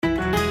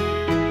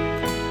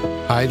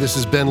Hi, this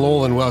is Ben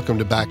Lowell, and welcome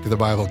to Back to the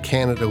Bible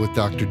Canada with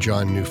Dr.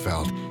 John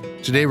Neufeld.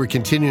 Today we're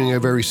continuing a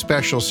very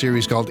special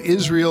series called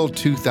Israel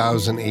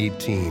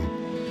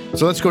 2018.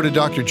 So let's go to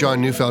Dr.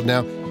 John Neufeld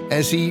now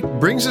as he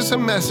brings us a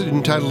message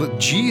entitled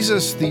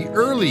Jesus, the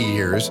Early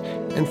Years,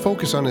 and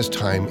focus on his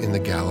time in the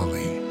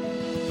Galilee.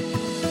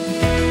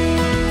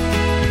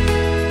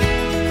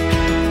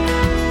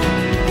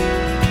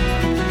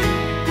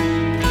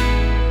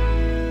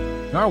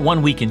 In our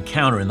one-week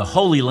encounter in the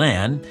Holy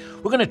Land,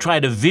 we're going to try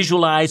to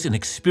visualize an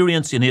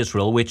experience in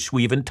Israel which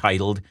we've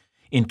entitled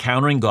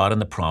Encountering God in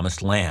the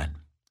Promised Land.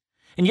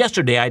 And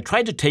yesterday I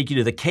tried to take you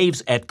to the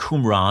caves at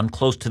Qumran,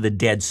 close to the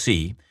Dead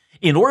Sea,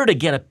 in order to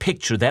get a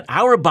picture that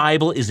our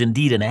Bible is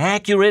indeed an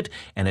accurate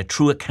and a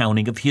true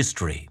accounting of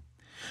history.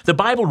 The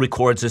Bible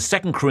records, as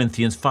 2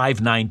 Corinthians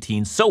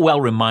 5:19 so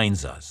well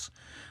reminds us,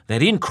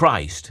 that in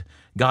Christ,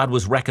 God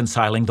was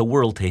reconciling the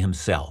world to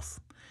himself.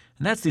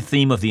 And that's the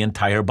theme of the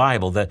entire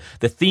Bible, the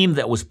theme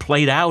that was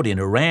played out in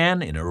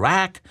Iran, in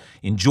Iraq,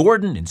 in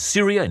Jordan, in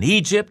Syria, in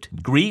Egypt,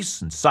 in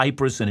Greece, in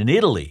Cyprus, and in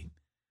Italy.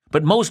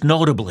 But most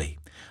notably,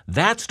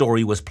 that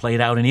story was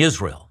played out in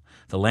Israel,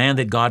 the land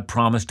that God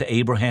promised to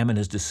Abraham and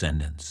his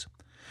descendants.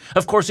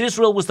 Of course,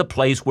 Israel was the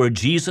place where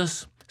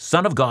Jesus,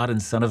 Son of God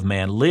and Son of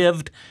Man,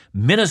 lived,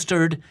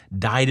 ministered,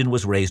 died, and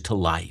was raised to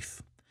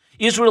life.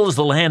 Israel is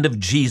the land of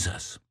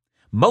Jesus.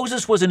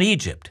 Moses was in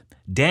Egypt.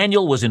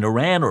 Daniel was in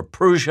Iran or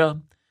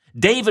Persia.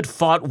 David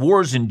fought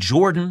wars in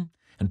Jordan,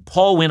 and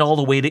Paul went all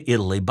the way to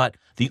Italy, but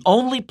the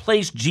only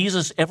place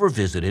Jesus ever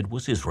visited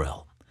was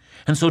Israel.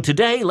 And so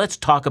today, let's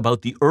talk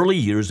about the early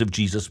years of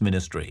Jesus'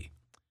 ministry.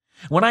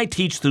 When I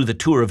teach through the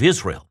tour of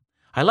Israel,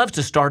 I love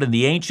to start in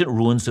the ancient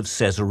ruins of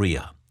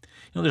Caesarea.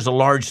 There's a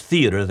large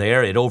theater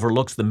there. It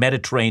overlooks the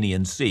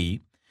Mediterranean Sea,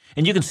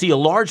 and you can see a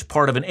large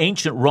part of an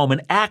ancient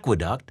Roman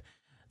aqueduct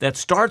that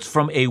starts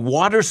from a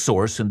water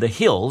source in the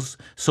hills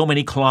so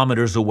many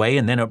kilometers away,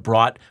 and then it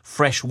brought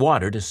fresh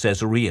water to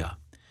Caesarea.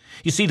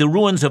 You see the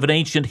ruins of an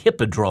ancient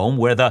hippodrome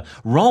where the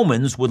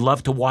Romans would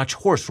love to watch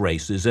horse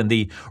races, and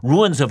the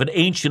ruins of an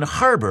ancient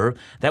harbor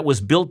that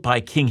was built by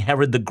King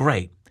Herod the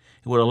Great.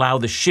 It would allow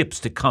the ships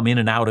to come in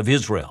and out of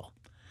Israel.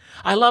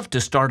 I love to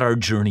start our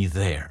journey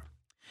there.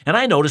 And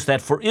I noticed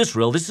that for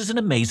Israel, this is an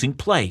amazing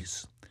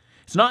place.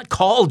 It's not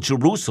called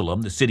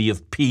Jerusalem, the city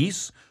of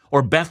peace,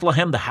 or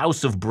Bethlehem, the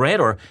house of bread,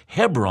 or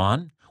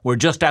Hebron, where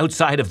just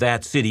outside of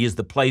that city is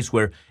the place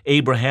where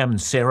Abraham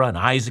and Sarah and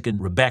Isaac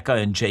and Rebekah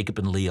and Jacob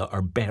and Leah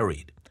are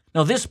buried.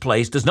 Now, this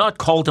place does not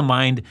call to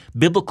mind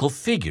biblical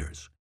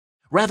figures.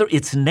 Rather,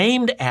 it's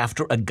named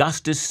after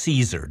Augustus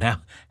Caesar.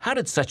 Now, how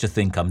did such a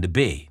thing come to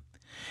be?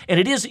 And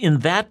it is in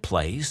that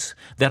place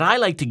that I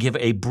like to give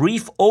a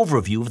brief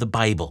overview of the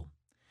Bible.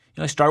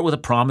 I start with a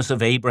promise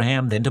of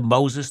Abraham, then to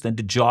Moses, then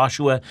to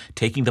Joshua,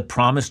 taking the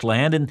promised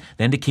land, and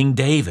then to King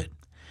David.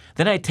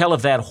 Then I tell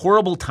of that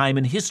horrible time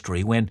in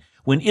history when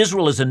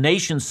Israel as a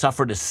nation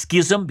suffered a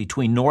schism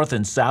between north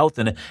and south,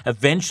 and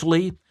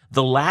eventually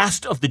the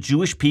last of the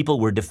Jewish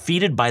people were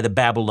defeated by the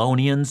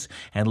Babylonians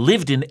and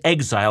lived in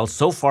exile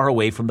so far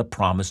away from the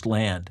promised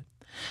land.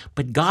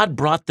 But God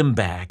brought them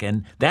back,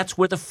 and that's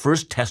where the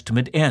First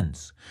Testament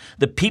ends.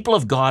 The people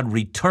of God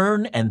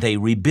return and they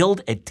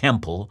rebuild a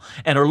temple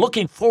and are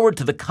looking forward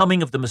to the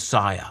coming of the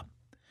Messiah.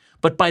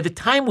 But by the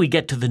time we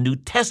get to the New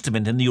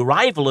Testament and the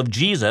arrival of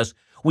Jesus,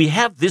 we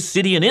have this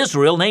city in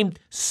Israel named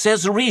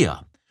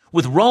Caesarea,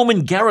 with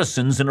Roman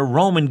garrisons and a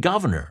Roman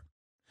governor.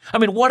 I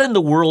mean, what in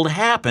the world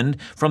happened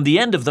from the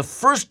end of the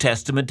First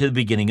Testament to the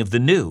beginning of the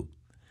New?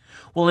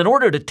 Well, in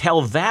order to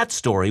tell that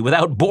story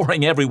without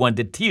boring everyone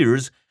to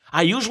tears,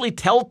 I usually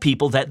tell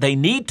people that they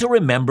need to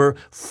remember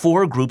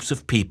four groups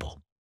of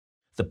people: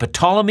 the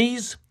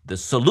Ptolemies, the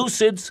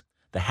Seleucids,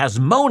 the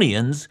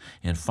Hasmoneans,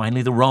 and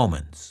finally the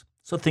Romans.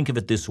 So think of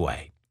it this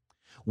way.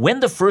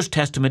 When the First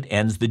Testament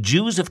ends, the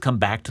Jews have come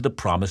back to the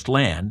Promised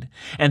Land,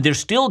 and they're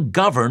still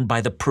governed by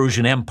the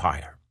Persian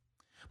Empire.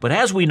 But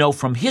as we know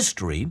from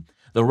history,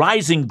 the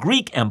rising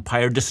Greek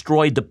Empire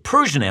destroyed the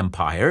Persian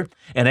Empire,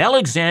 and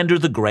Alexander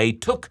the Great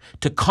took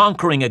to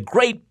conquering a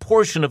great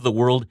portion of the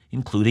world,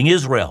 including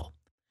Israel.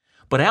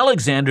 But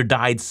Alexander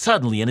died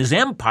suddenly, and his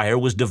empire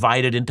was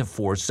divided into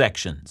four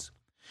sections.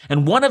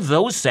 And one of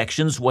those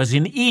sections was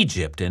in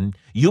Egypt, and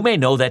you may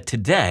know that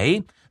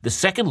today, the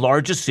second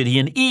largest city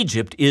in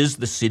Egypt is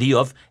the city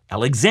of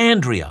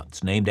Alexandria.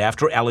 It's named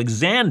after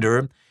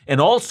Alexander and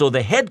also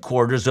the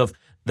headquarters of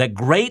that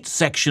great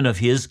section of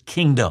his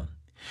kingdom.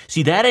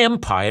 See, that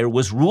empire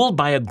was ruled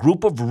by a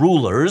group of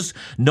rulers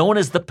known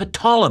as the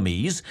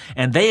Ptolemies,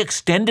 and they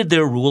extended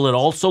their rule and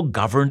also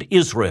governed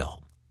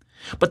Israel.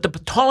 But the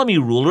Ptolemy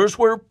rulers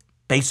were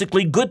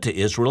basically good to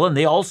Israel, and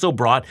they also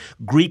brought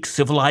Greek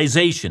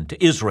civilization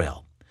to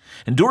Israel.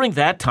 And during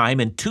that time,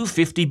 in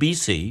 250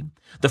 BC,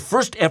 the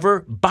first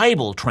ever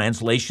Bible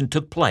translation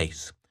took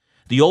place.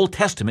 The Old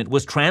Testament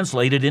was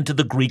translated into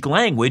the Greek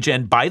language,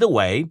 and by the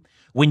way,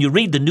 when you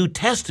read the New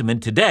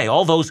Testament today,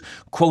 all those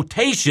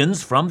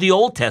quotations from the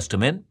Old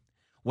Testament,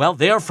 Well,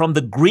 they're from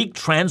the Greek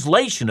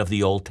translation of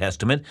the Old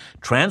Testament,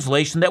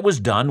 translation that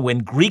was done when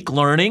Greek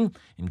learning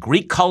and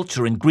Greek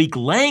culture and Greek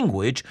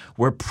language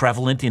were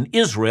prevalent in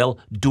Israel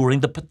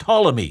during the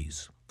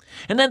Ptolemies.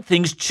 And then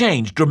things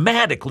changed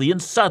dramatically and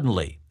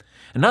suddenly.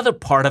 Another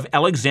part of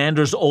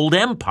Alexander's old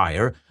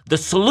empire, the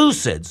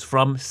Seleucids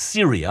from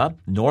Syria,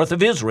 north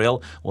of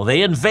Israel, well,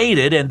 they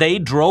invaded and they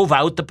drove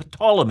out the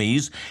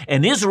Ptolemies,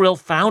 and Israel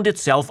found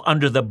itself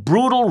under the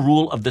brutal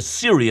rule of the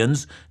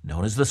Syrians,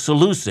 known as the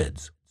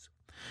Seleucids.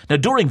 Now,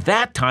 during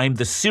that time,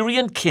 the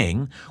Syrian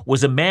king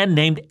was a man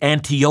named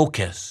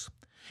Antiochus.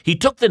 He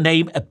took the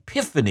name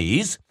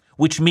Epiphanes,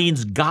 which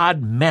means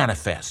God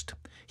manifest.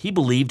 He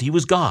believed he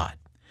was God.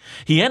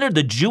 He entered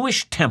the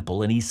Jewish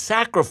temple and he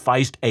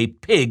sacrificed a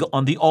pig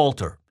on the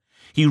altar.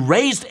 He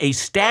raised a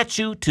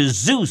statue to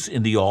Zeus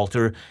in the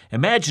altar.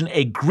 Imagine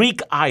a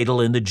Greek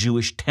idol in the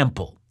Jewish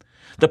temple.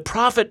 The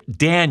prophet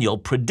Daniel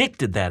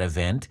predicted that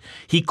event.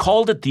 He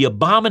called it the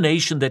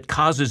abomination that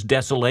causes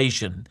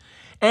desolation.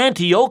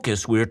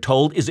 Antiochus, we're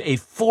told, is a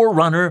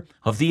forerunner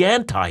of the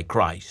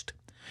Antichrist.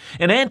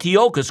 And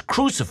Antiochus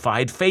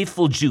crucified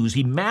faithful Jews.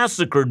 He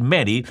massacred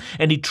many,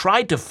 and he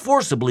tried to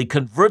forcibly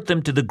convert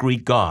them to the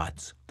Greek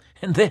gods.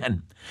 And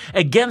then,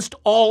 against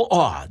all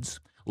odds,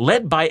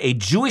 led by a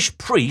Jewish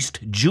priest,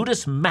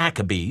 Judas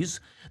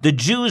Maccabees, the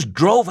Jews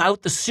drove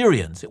out the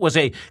Syrians. It was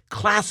a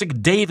classic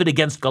David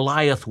against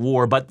Goliath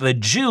war, but the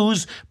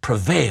Jews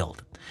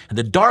prevailed, and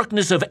the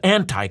darkness of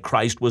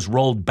Antichrist was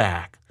rolled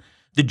back.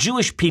 The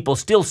Jewish people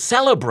still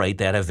celebrate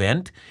that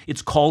event.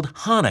 It's called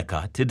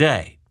Hanukkah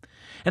today.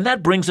 And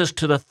that brings us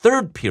to the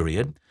third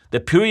period, the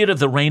period of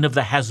the reign of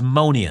the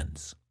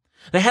Hasmoneans.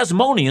 The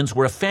Hasmoneans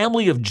were a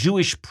family of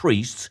Jewish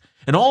priests,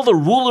 and all the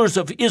rulers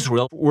of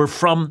Israel were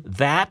from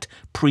that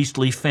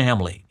priestly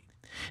family.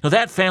 Now,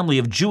 that family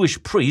of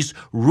Jewish priests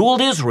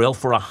ruled Israel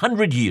for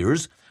 100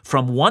 years,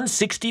 from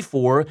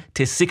 164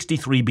 to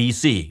 63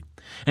 BC.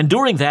 And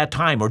during that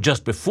time, or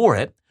just before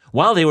it,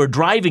 while they were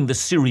driving the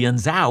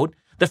Syrians out,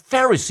 the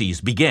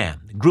Pharisees began,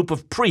 a group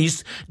of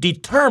priests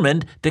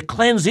determined to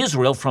cleanse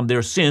Israel from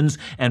their sins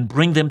and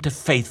bring them to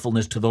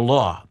faithfulness to the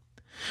law.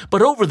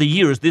 But over the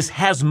years, this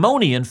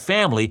Hasmonean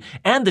family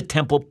and the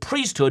temple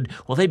priesthood,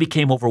 well, they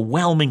became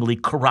overwhelmingly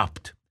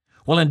corrupt.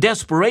 Well, in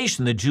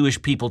desperation, the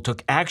Jewish people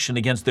took action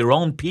against their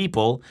own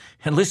people,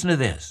 and listen to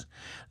this.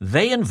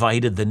 They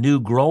invited the new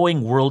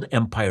growing world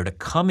empire to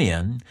come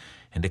in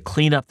and to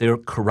clean up their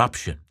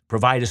corruption,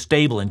 provide a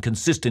stable and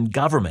consistent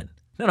government.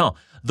 No,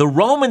 the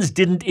Romans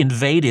didn't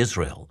invade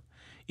Israel.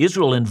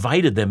 Israel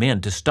invited them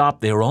in to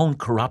stop their own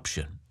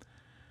corruption.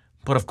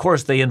 But of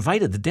course, they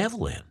invited the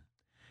devil in.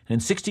 In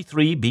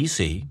 63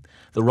 BC,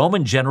 the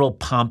Roman general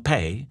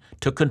Pompey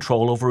took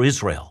control over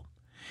Israel.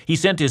 He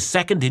sent his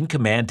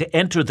second-in-command to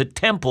enter the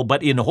temple,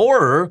 but in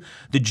horror,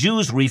 the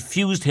Jews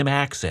refused him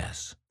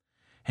access.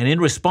 And in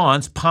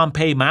response,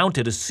 Pompey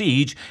mounted a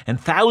siege, and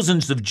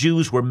thousands of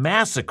Jews were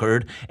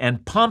massacred,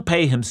 and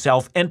Pompey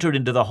himself entered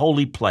into the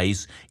holy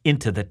place,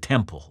 into the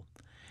temple.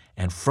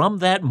 And from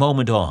that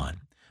moment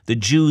on, the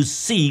Jews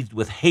seethed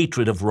with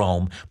hatred of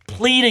Rome,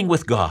 pleading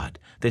with God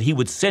that he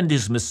would send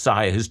his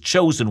Messiah, his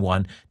chosen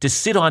one, to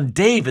sit on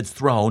David's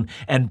throne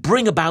and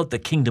bring about the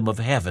kingdom of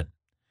heaven.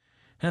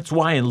 That's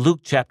why in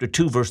Luke chapter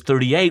 2, verse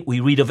 38, we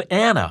read of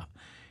Anna.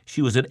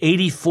 She was an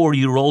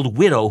 84-year-old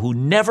widow who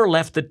never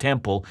left the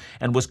temple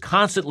and was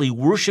constantly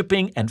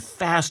worshiping and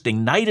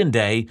fasting night and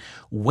day,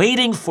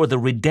 waiting for the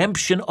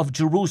redemption of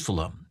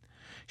Jerusalem.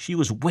 She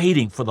was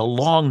waiting for the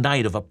long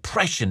night of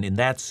oppression in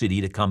that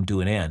city to come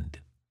to an end.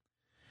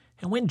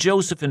 And when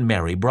Joseph and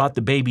Mary brought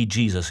the baby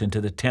Jesus into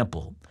the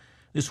temple,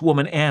 this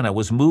woman Anna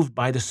was moved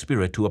by the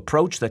Spirit to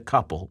approach the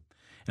couple,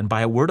 and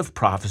by a word of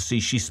prophecy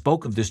she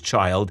spoke of this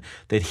child,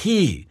 that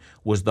he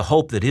was the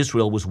hope that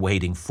Israel was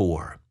waiting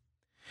for.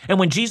 And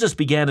when Jesus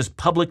began his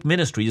public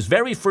ministry, his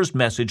very first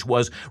message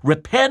was,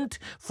 "Repent,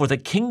 for the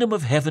kingdom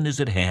of heaven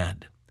is at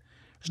hand."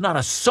 There's not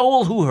a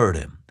soul who heard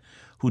him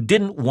who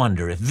didn't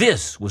wonder if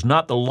this was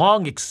not the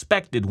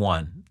long-expected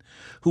one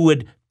who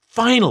would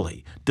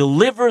finally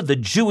deliver the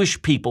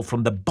Jewish people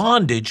from the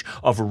bondage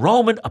of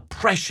Roman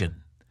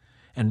oppression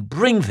and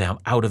bring them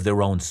out of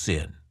their own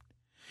sin.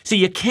 See,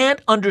 you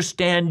can't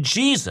understand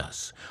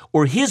Jesus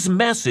or his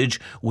message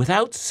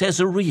without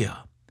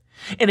Caesarea.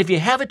 And if you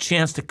have a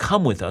chance to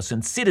come with us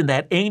and sit in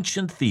that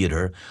ancient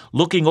theater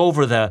looking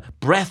over the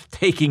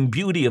breathtaking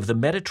beauty of the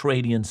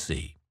Mediterranean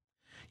Sea,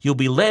 you'll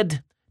be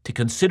led to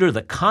consider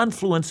the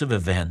confluence of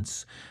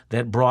events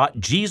that brought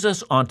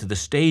Jesus onto the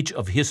stage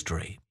of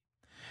history,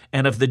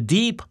 and of the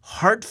deep,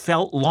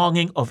 heartfelt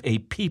longing of a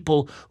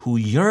people who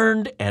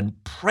yearned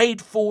and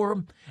prayed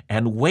for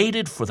and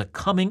waited for the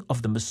coming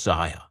of the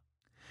Messiah.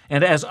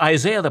 And as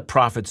Isaiah the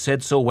prophet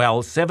said so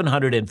well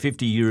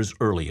 750 years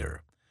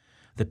earlier,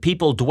 the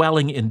people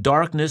dwelling in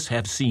darkness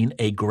have seen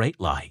a great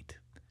light.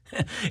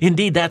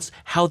 Indeed, that's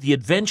how the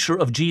adventure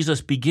of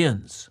Jesus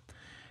begins.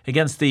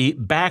 Against the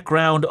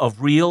background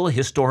of real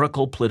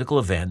historical political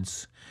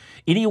events,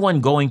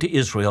 anyone going to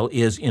Israel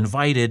is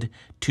invited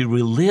to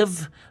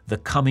relive the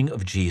coming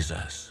of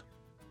Jesus.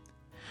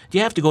 Do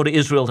you have to go to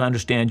Israel to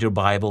understand your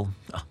Bible?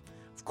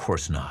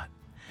 course not.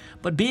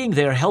 But being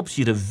there helps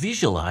you to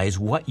visualize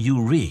what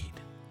you read.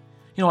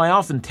 I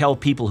often tell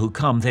people who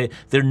come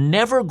they're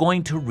never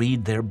going to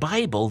read their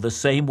Bible the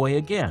same way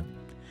again.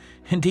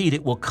 Indeed,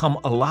 it will come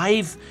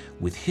alive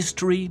with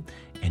history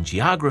and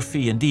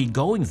geography. Indeed,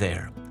 going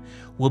there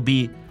will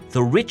be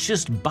the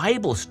richest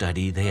Bible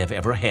study they have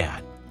ever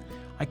had.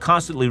 I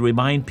constantly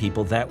remind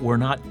people that we're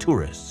not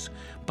tourists,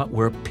 but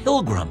we're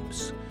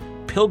pilgrims.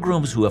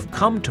 Pilgrims who have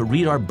come to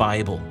read our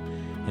Bible,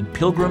 and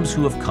pilgrims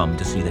who have come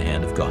to see the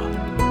hand of God.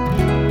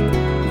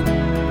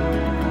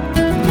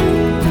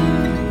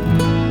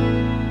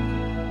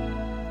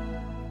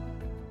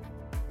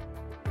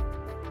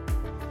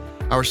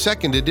 Our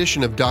second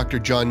edition of Dr.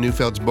 John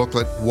Neufeld's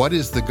booklet, What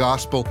is the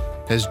Gospel?,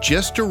 has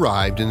just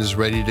arrived and is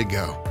ready to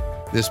go.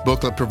 This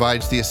booklet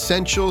provides the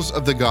essentials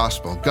of the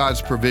gospel,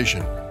 God's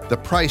provision, the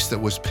price that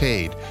was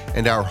paid,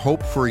 and our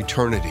hope for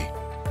eternity.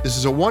 This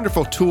is a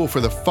wonderful tool for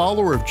the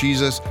follower of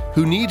Jesus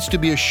who needs to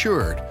be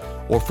assured,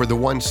 or for the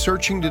one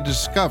searching to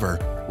discover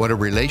what a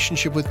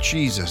relationship with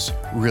Jesus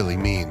really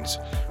means.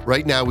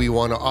 Right now, we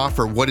want to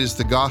offer What is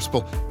the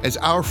Gospel as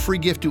our free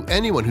gift to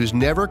anyone who's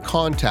never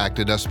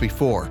contacted us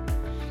before.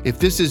 If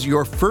this is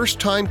your first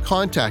time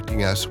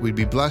contacting us, we'd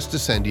be blessed to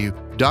send you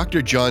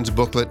Dr. John's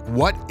booklet,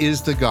 What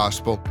is the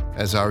Gospel?,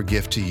 as our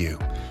gift to you.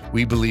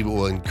 We believe it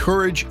will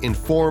encourage,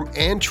 inform,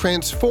 and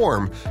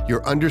transform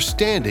your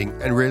understanding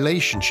and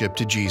relationship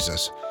to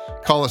Jesus.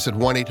 Call us at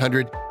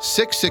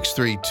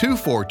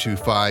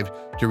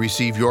 1-800-663-2425 to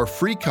receive your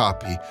free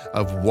copy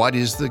of What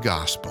is the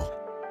Gospel?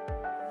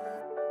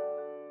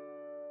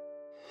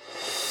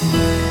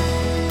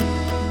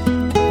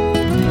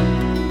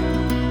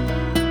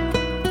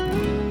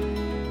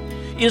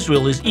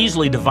 Israel is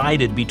easily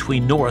divided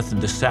between north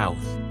and the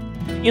south.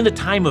 In the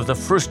time of the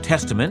First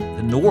Testament,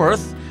 the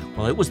north,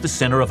 it was the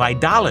center of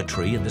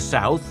idolatry. In the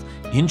south,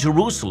 in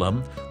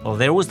Jerusalem,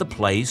 there was the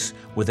place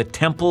where the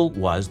temple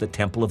was, the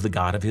temple of the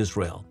God of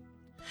Israel.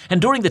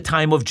 And during the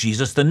time of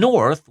Jesus, the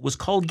north was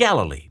called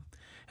Galilee,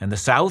 and the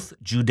south,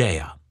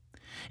 Judea.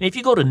 And if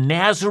you go to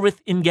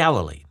Nazareth in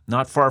Galilee,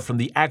 not far from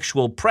the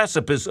actual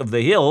precipice of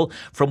the hill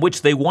from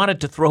which they wanted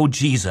to throw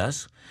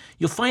Jesus,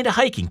 you'll find a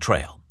hiking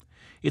trail.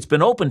 It's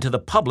been open to the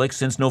public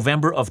since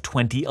November of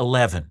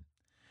 2011.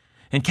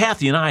 And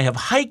Kathy and I have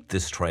hiked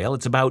this trail.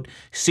 It's about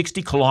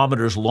 60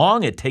 kilometers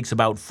long. It takes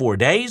about 4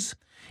 days,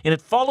 and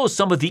it follows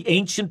some of the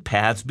ancient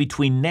paths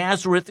between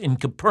Nazareth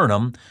and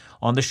Capernaum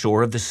on the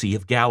shore of the Sea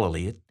of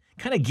Galilee. It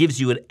kind of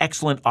gives you an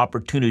excellent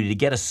opportunity to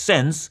get a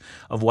sense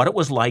of what it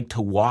was like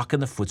to walk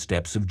in the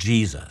footsteps of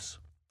Jesus.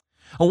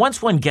 And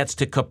once one gets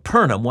to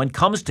Capernaum, one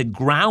comes to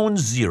ground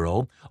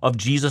zero of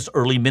Jesus'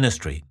 early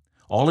ministry,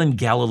 all in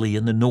Galilee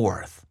in the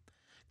north.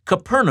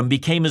 Capernaum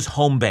became his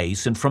home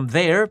base, and from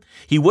there,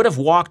 he would have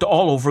walked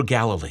all over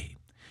Galilee.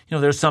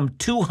 There's some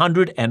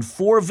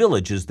 204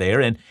 villages there,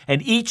 and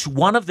each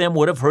one of them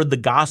would have heard the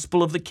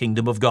gospel of the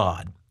kingdom of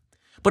God.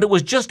 But it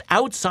was just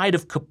outside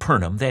of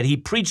Capernaum that he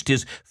preached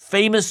his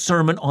famous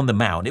Sermon on the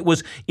Mount. It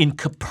was in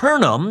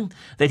Capernaum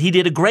that he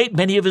did a great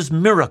many of his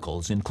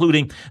miracles,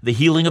 including the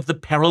healing of the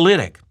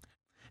paralytic.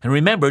 And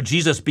remember,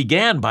 Jesus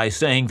began by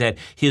saying that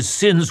his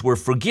sins were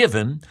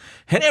forgiven,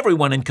 and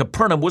everyone in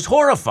Capernaum was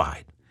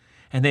horrified.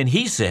 And then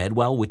he said,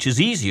 which is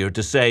easier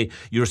to say,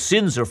 your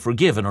sins are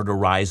forgiven, or to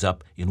rise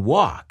up and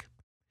walk?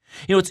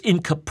 It's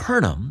in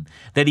Capernaum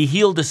that he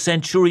healed a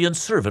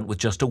centurion's servant with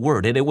just a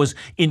word. And it was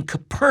in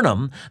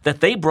Capernaum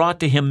that they brought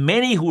to him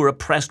many who were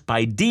oppressed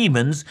by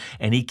demons,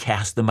 and he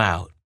cast them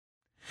out.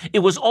 It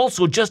was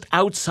also just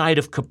outside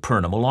of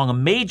Capernaum, along a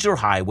major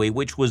highway,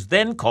 which was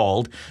then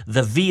called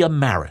the Via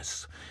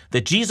Maris,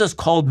 that Jesus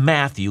called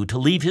Matthew to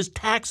leave his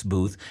tax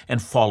booth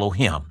and follow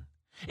him.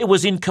 It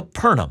was in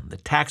Capernaum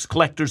that tax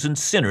collectors and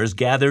sinners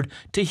gathered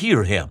to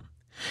hear him.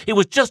 It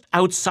was just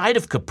outside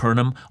of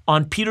Capernaum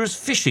on Peter's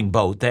fishing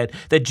boat that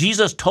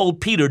Jesus told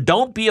Peter,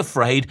 don't be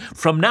afraid,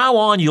 from now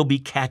on you'll be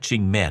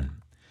catching men.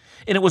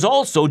 And it was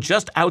also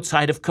just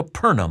outside of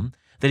Capernaum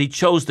that he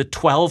chose the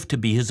 12 to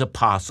be his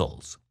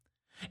apostles.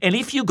 And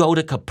if you go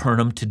to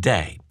Capernaum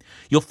today,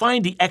 you'll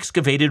find the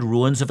excavated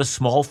ruins of a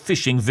small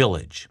fishing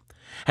village.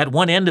 At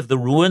one end of the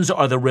ruins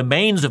are the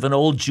remains of an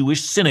old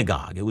Jewish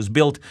synagogue. It was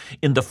built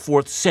in the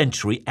 4th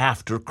century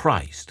after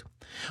Christ.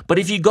 But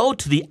if you go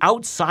to the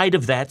outside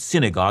of that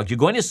synagogue, you're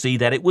going to see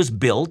that it was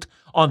built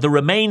on the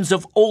remains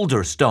of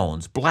older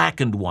stones,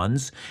 blackened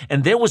ones,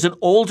 and there was an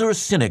older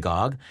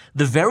synagogue,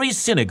 the very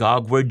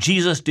synagogue where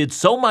Jesus did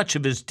so much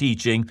of his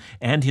teaching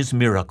and his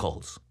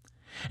miracles.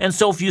 And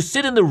so if you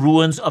sit in the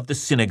ruins of the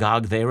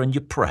synagogue there and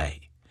you pray,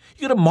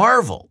 you're going to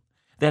marvel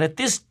that at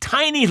this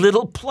tiny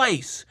little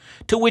place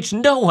to which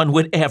no one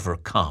would ever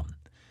come,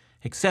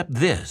 except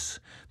this,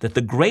 that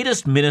the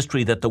greatest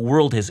ministry that the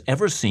world has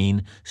ever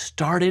seen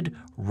started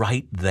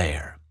right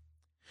there.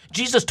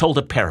 Jesus told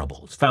a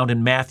parable. It's found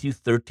in Matthew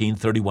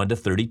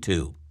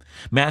 13:31-32.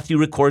 Matthew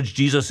records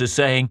Jesus as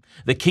saying,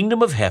 the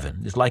kingdom of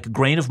heaven is like a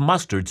grain of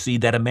mustard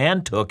seed that a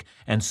man took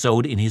and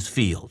sowed in his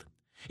field.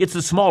 It's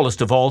the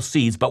smallest of all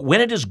seeds, but when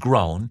it is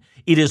grown,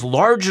 it is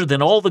larger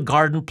than all the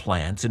garden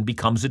plants and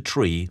becomes a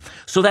tree,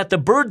 so that the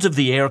birds of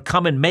the air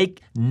come and make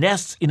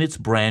nests in its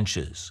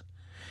branches.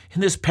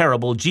 In this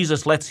parable,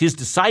 Jesus lets his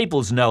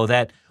disciples know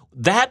that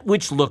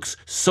which looks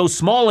so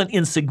small and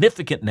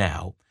insignificant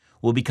now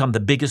will become the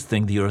biggest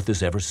thing the earth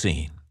has ever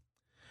seen.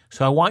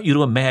 So I want you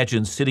to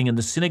imagine sitting in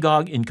the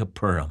synagogue in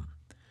Capernaum.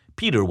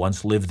 Peter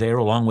once lived there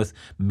along with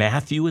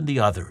Matthew and the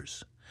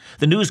others.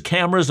 The news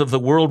cameras of the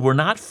world were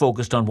not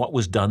focused on what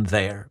was done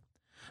there.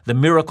 The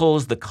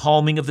miracles, the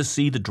calming of the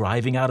sea, the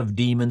driving out of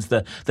demons,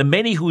 the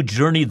many who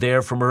journeyed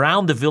there from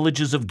around the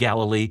villages of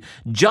Galilee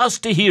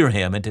just to hear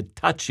him and to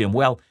touch him.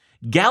 Well,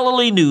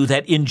 Galilee knew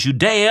that in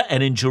Judea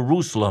and in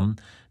Jerusalem,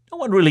 no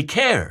one really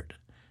cared.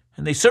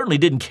 And they certainly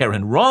didn't care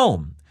in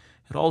Rome.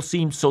 It all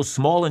seemed so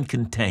small and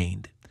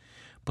contained.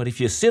 But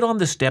if you sit on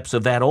the steps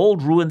of that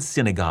old ruined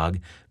synagogue,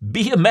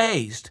 be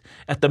amazed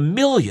at the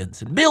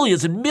millions and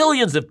millions and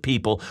millions of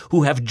people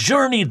who have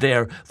journeyed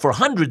there for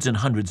hundreds and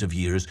hundreds of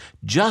years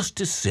just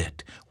to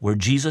sit where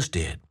Jesus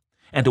did,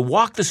 and to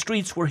walk the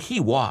streets where he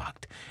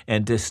walked,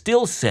 and to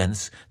still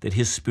sense that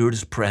his Spirit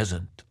is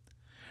present.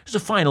 There's a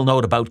final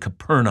note about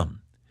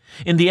Capernaum.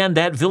 In the end,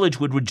 that village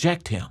would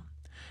reject him.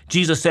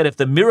 Jesus said if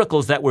the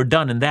miracles that were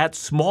done in that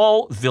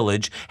small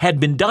village had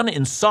been done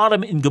in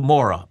Sodom and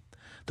Gomorrah,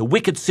 the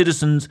wicked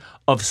citizens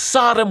of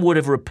Sodom would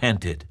have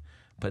repented,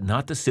 but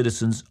not the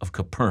citizens of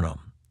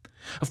Capernaum.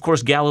 Of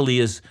course, Galilee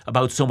is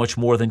about so much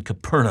more than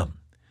Capernaum.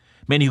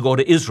 Many who go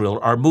to Israel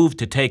are moved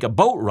to take a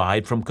boat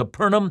ride from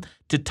Capernaum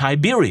to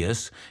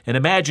Tiberias and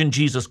imagine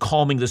Jesus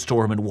calming the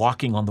storm and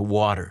walking on the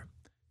water.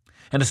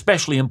 An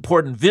especially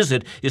important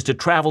visit is to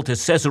travel to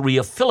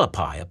Caesarea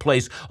Philippi, a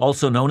place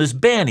also known as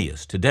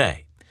Banias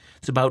today.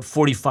 It's about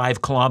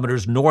 45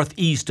 kilometers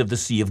northeast of the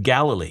Sea of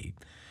Galilee.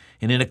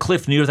 And in a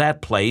cliff near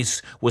that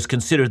place was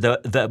considered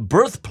the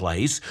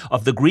birthplace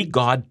of the Greek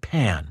god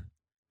Pan.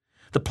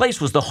 The place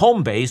was the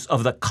home base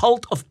of the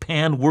cult of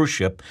Pan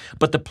worship,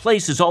 but the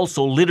place is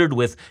also littered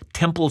with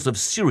temples of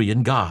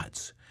Syrian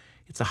gods.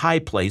 It's a high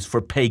place for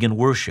pagan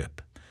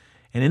worship.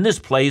 And in this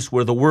place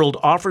where the world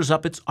offers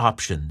up its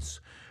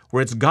options,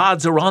 where its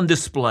gods are on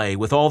display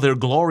with all their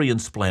glory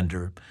and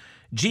splendor,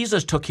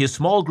 Jesus took his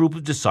small group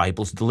of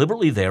disciples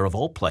deliberately there of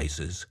all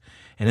places,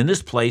 and in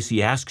this place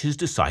he asked his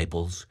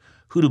disciples,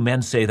 "Who do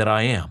men say that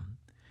I am?"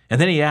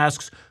 And then he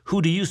asks,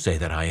 "Who do you say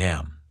that I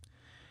am?"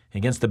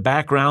 Against the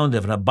background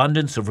of an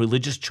abundance of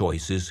religious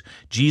choices,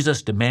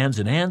 Jesus demands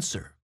an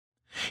answer.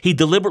 He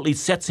deliberately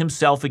sets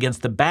himself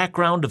against the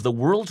background of the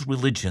world's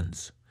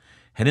religions.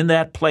 And in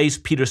that place,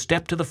 Peter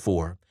stepped to the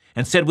fore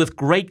and said with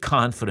great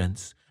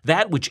confidence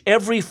that which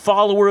every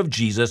follower of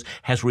Jesus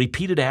has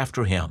repeated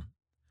after him.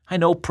 I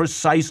know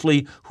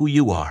precisely who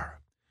you are.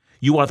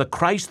 You are the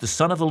Christ, the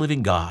Son of the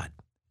living God.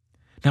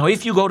 Now,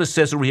 if you go to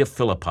Caesarea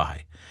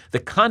Philippi, the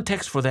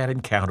context for that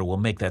encounter will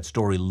make that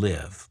story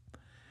live.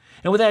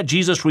 And with that,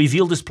 Jesus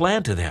revealed his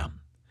plan to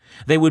them.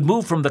 They would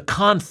move from the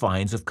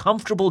confines of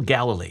comfortable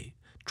Galilee,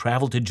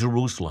 travel to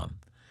Jerusalem.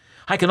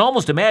 I can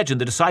almost imagine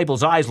the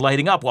disciples' eyes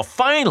lighting up. Well,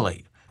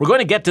 finally, we're going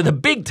to get to the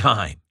big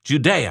time,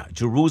 Judea,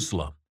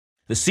 Jerusalem,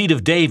 the seat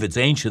of David's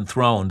ancient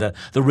throne,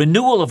 the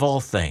renewal of all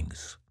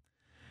things.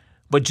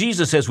 But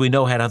Jesus, as we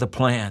know, had other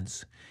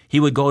plans. He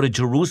would go to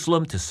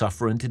Jerusalem to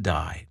suffer and to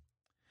die.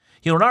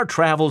 You know, in our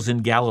travels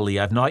in Galilee,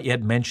 I've not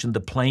yet mentioned the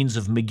plains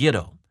of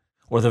Megiddo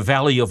or the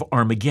valley of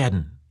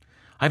Armageddon.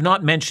 I've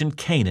not mentioned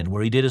Canaan,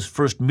 where he did his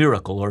first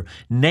miracle, or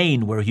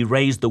Nain, where he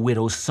raised the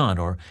widow's son,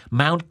 or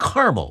Mount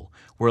Carmel,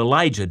 where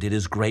Elijah did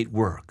his great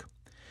work.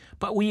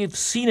 But we have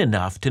seen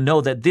enough to know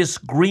that this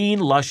green,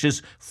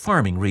 luscious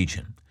farming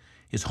region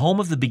is home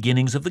of the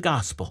beginnings of the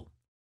gospel.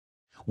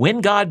 When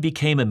God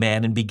became a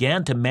man and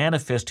began to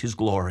manifest his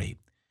glory,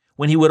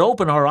 when he would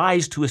open our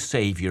eyes to a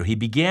Savior, he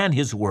began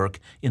his work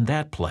in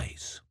that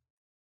place.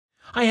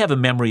 I have a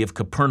memory of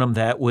Capernaum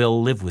that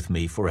will live with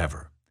me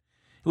forever.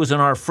 It was on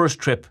our first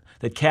trip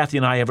that Kathy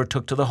and I ever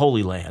took to the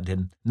Holy Land,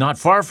 and not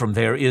far from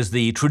there is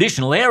the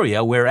traditional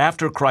area where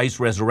after Christ's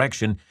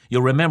resurrection,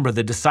 you'll remember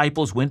the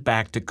disciples went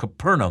back to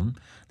Capernaum.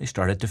 They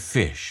started to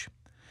fish.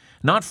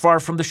 Not far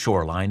from the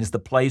shoreline is the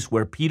place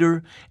where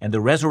Peter and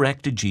the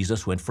resurrected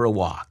Jesus went for a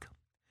walk.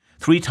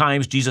 3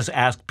 times Jesus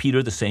asked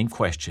Peter the same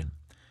question.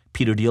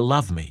 Peter, do you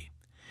love me?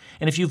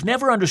 And if you've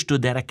never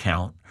understood that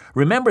account,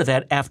 remember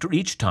that after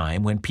each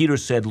time when Peter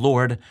said,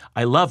 Lord,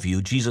 I love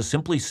you, Jesus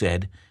simply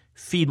said,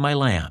 feed my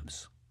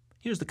lambs.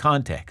 Here's the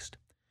context.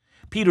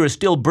 Peter is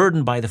still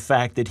burdened by the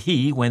fact that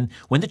he, when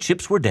the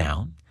chips were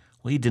down,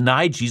 he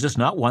denied Jesus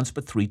not once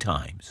but 3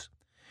 times.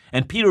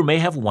 And Peter may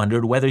have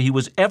wondered whether he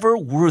was ever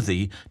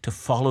worthy to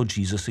follow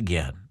Jesus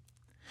again.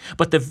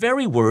 But the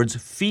very words,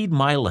 feed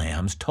my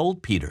lambs,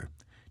 told Peter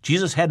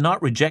Jesus had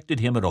not rejected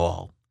him at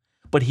all,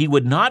 but he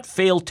would not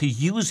fail to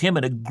use him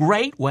in a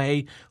great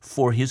way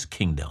for his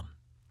kingdom.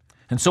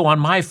 And so on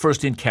my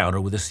first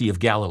encounter with the Sea of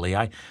Galilee,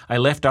 I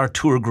left our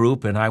tour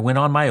group and I went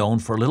on my own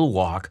for a little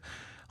walk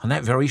on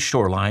that very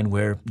shoreline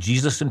where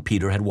Jesus and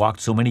Peter had walked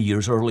so many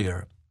years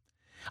earlier.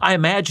 I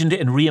imagined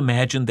and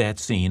reimagined that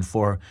scene,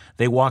 for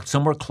they walked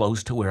somewhere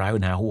close to where I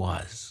now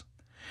was.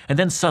 And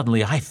then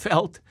suddenly I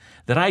felt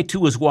that I too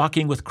was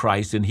walking with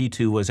Christ, and he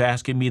too was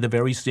asking me the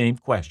very same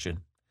question.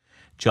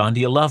 John, do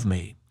you love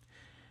me?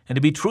 And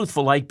to be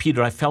truthful, like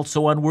Peter, I felt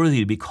so unworthy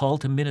to be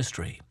called to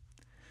ministry.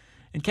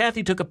 And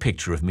Kathy took a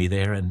picture of me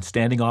there and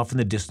standing off in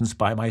the distance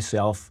by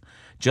myself,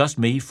 just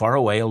me, far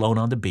away, alone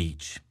on the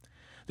beach.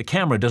 The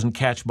camera doesn't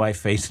catch my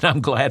face, and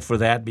I'm glad for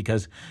that,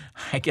 because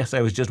I guess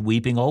I was just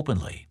weeping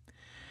openly.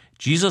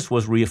 Jesus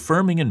was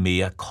reaffirming in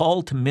me a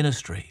call to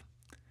ministry.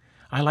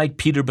 I, like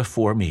Peter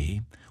before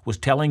me, was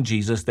telling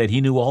Jesus that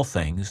he knew all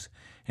things,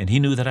 and he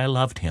knew that I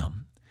loved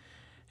him.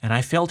 And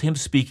I felt him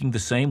speaking the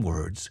same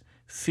words,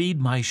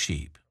 "Feed my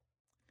sheep."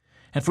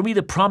 And for me,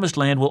 the Promised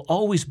Land will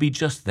always be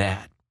just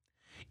that.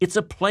 It's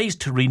a place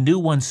to renew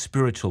one's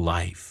spiritual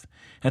life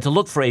and to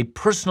look for a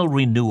personal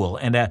renewal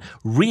and a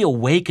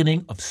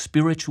reawakening of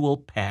spiritual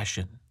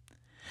passion.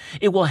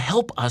 It will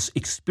help us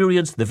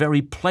experience the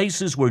very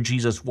places where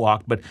Jesus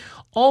walked, but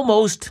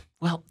almost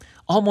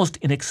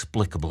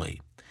inexplicably.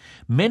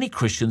 Many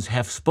Christians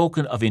have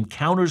spoken of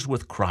encounters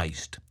with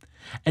Christ,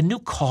 a new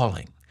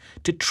calling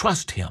to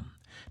trust him,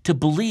 to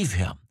believe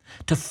him,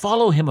 to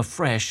follow him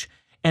afresh,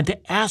 and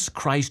to ask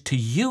Christ to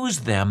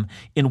use them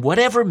in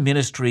whatever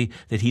ministry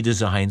that he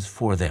designs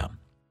for them.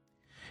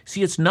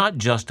 See, it's not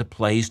just a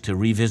place to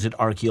revisit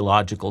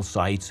archaeological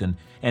sites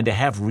and to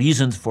have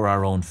reasons for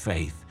our own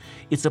faith.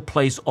 It's a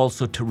place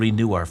also to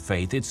renew our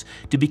faith. It's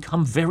to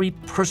become very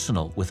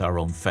personal with our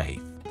own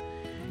faith.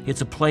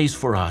 It's a place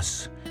for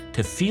us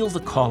to feel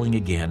the calling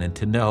again and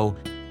to know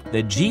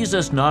that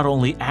Jesus not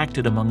only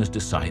acted among his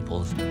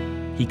disciples,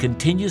 he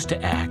continues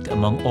to act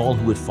among all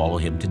who would follow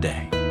him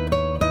today.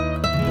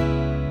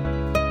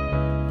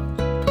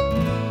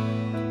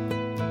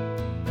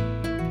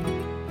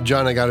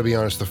 John, I got to be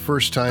honest, the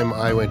first time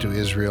I went to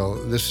Israel,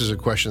 this is a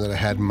question that I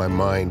had in my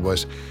mind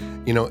was,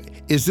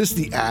 is this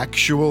the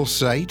actual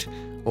site,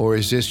 or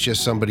is this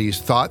just somebody's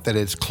thought that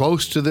it's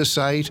close to the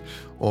site,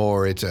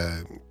 or it's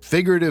a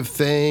figurative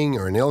thing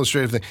or an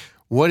illustrative thing?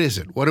 What is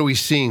it? What are we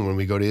seeing when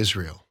we go to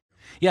Israel?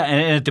 Yeah,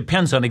 and it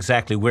depends on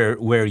exactly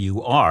where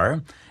you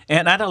are.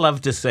 And I'd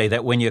love to say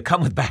that when you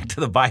come back to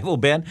the Bible,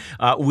 Ben,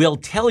 we'll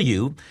tell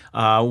you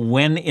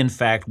when, in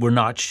fact, we're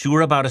not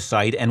sure about a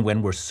site and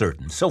when we're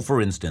certain. So,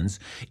 for instance,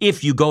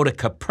 if you go to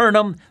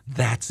Capernaum,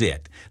 that's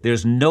it.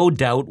 There's no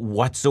doubt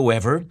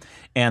whatsoever.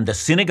 And the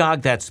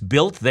synagogue that's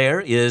built there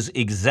is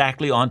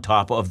exactly on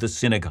top of the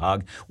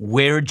synagogue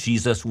where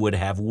Jesus would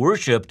have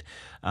worshiped.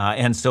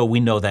 And so we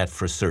know that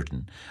for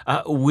certain.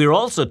 We're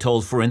also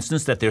told, for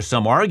instance, that there's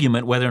some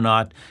argument whether or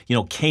not,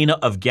 Cana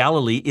of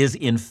Galilee is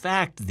in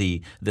fact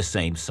the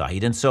same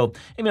site. And so,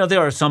 there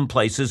are some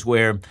places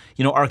where,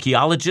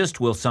 archaeologists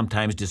will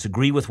sometimes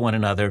disagree with one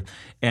another,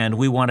 and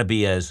we want to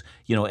be as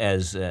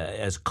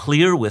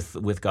clear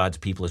with God's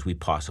people as we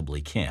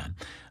possibly can.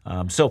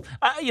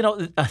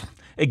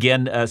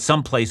 Again,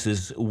 some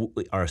places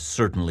are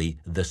certainly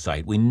the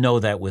site. We know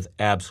that with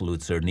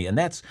absolute certainty, and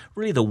that's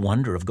really the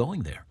wonder of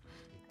going there.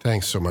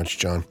 Thanks so much,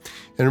 John.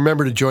 And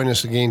remember to join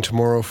us again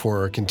tomorrow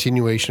for a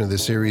continuation of the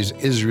series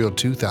Israel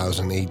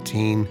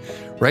 2018,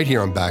 right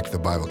here on Back to the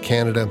Bible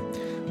Canada,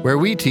 where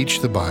we teach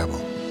the Bible.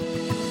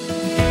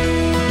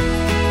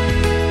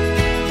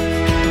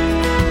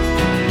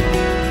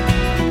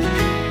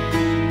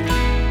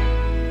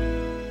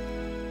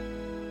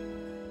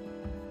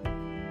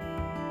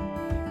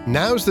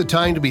 Now's the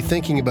time to be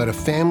thinking about a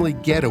family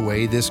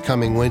getaway this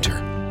coming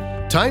winter.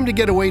 Time to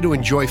get away to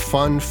enjoy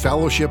fun,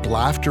 fellowship,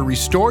 laughter,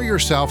 restore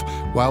yourself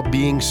while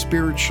being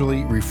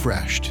spiritually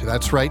refreshed.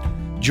 That's right.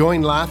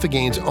 Join Laugh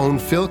Again's own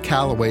Phil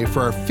Callaway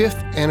for our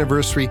 5th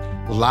anniversary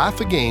Laugh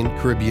Again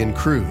Caribbean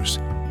Cruise.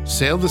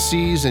 Sail the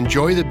seas,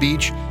 enjoy the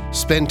beach,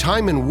 spend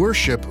time in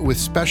worship with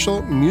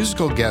special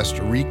musical guest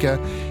Rika,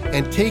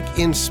 and take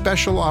in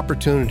special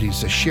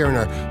opportunities to share in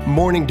our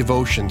morning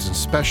devotions and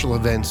special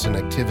events and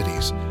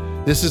activities.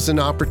 This is an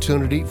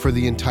opportunity for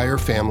the entire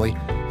family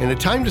and a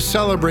time to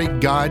celebrate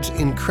God's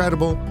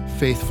incredible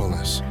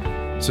faithfulness.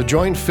 So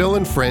join Phil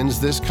and friends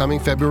this coming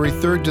February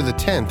 3rd to the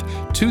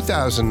 10th,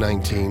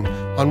 2019,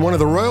 on one of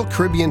the Royal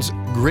Caribbean's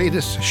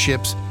greatest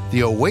ships,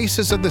 the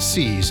Oasis of the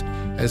Seas,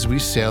 as we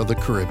sail the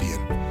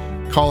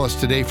Caribbean. Call us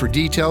today for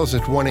details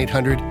at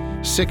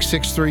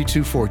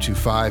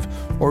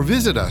 1-800-663-2425 or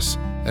visit us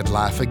at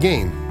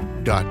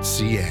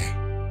laughagain.ca.